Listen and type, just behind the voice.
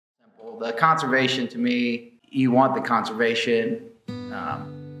Well, the conservation, to me, you want the conservation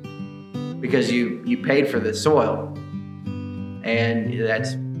because you paid for the soil, and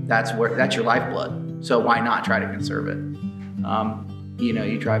that's your lifeblood. So why not try to conserve it?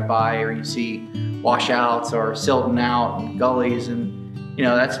 You drive by or you see washouts or silting out and gullies, and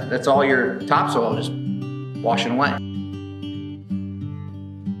that's all your topsoil just washing away.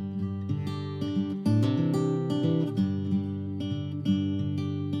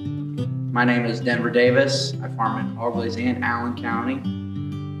 My name is Denver Davis. I farm in Auglaize and Allen County,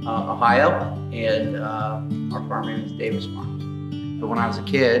 Ohio, and our farm name is Davis Farms. But when I was a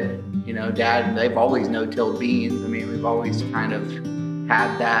kid, Dad, they've always no-tilled beans. I mean, we've always kind of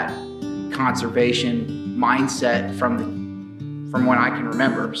had that conservation mindset from when I can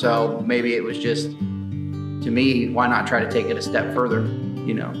remember. So maybe it was just, to me, why not try to take it a step further,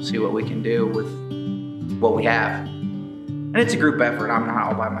 see what we can do with what we have. And it's a group effort. I'm not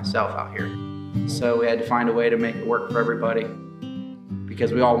all by myself out here. So we had to find a way to make it work for everybody,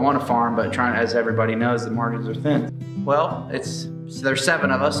 because we all want to farm, but as everybody knows, the margins are thin. Well, there's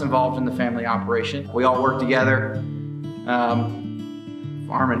 7 of us involved in the family operation. We all work together,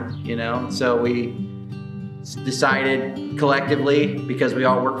 farming, So we decided collectively, because we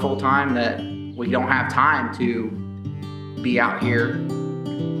all work full time, that we don't have time to be out here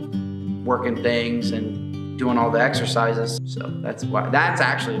working things and doing all the exercises. So that's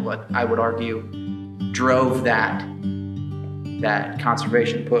actually what I would argue drove that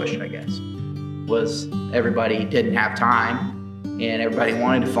conservation push, I guess, was everybody didn't have time and everybody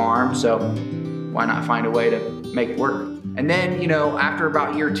wanted to farm, so why not find a way to make it work? And then, after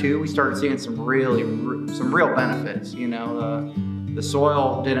about year 2, we started seeing some real benefits. The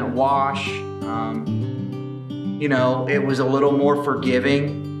soil didn't wash. It was a little more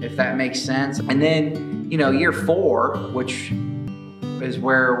forgiving, if that makes sense. And then, year 4, which is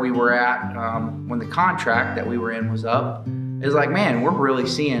where we were at when the contract that we were in was up, is like, man, we're really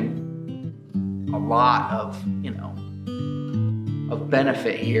seeing a lot of, of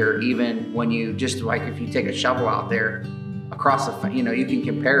benefit here. Even when you just, like, if you take a shovel out there across you can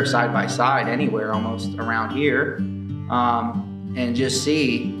compare side by side anywhere almost around here, and just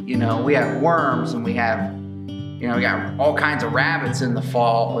see, we have worms, and we have, we got all kinds of rabbits in the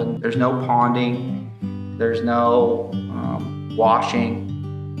fall, and there's no ponding, there's no washing.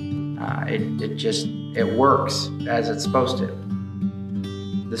 It works as it's supposed to.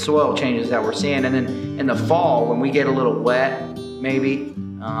 The soil changes that we're seeing, and then in the fall when we get a little wet, maybe,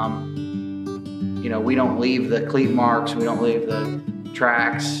 we don't leave the cleat marks, we don't leave the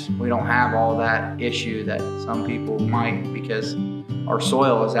tracks, we don't have all that issue that some people might, because our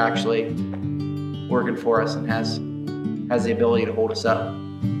soil is actually working for us and has the ability to hold us up.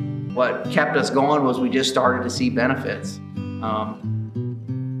 What kept us going was we just started to see benefits.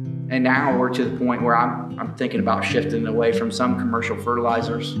 And now we're to the point where I'm thinking about shifting away from some commercial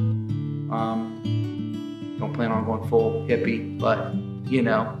fertilizers. Don't plan on going full hippie, but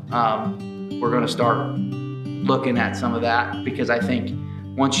we're gonna start looking at some of that, because I think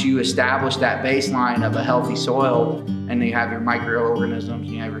once you establish that baseline of a healthy soil, and you have your microorganisms, and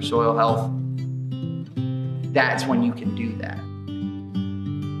you have your soil health, that's when you can do that.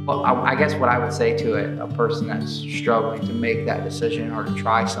 Well, I guess what I would say to a person that's struggling to make that decision or to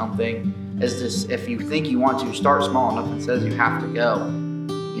try something is this: if you think you want to, start small. Nothing says you have to go,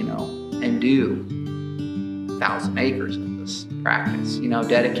 and do 1,000 acres of this practice.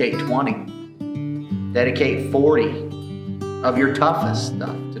 Dedicate 20, dedicate 40 of your toughest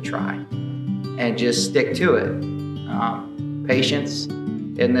stuff to try, and just stick to it. Patience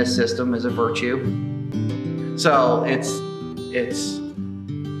in this system is a virtue. So it's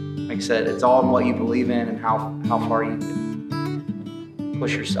like I said, it's all in what you believe in and how far you can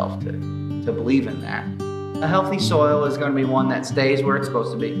push yourself to believe in that. A healthy soil is going to be one that stays where it's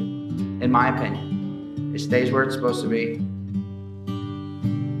supposed to be, in my opinion. It stays where it's supposed to be.